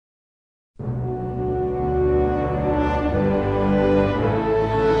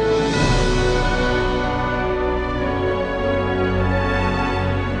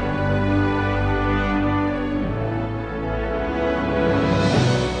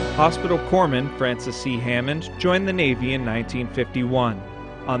Hospital Corpsman Francis C. Hammond joined the Navy in 1951.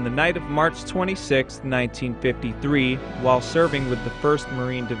 On the night of March 26, 1953, while serving with the 1st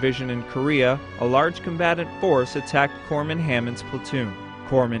Marine Division in Korea, a large combatant force attacked Corpsman Hammond's platoon.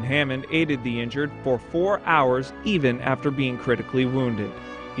 Corpsman Hammond aided the injured for 4 hours even after being critically wounded.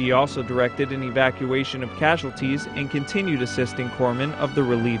 He also directed an evacuation of casualties and continued assisting corpsmen of the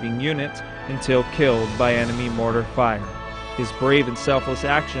relieving unit until killed by enemy mortar fire. His brave and selfless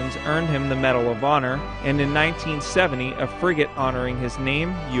actions earned him the Medal of Honor, and in 1970 a frigate honoring his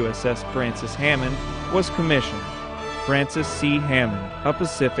name, USS Francis Hammond, was commissioned. Francis C. Hammond, a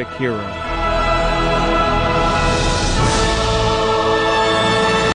Pacific hero.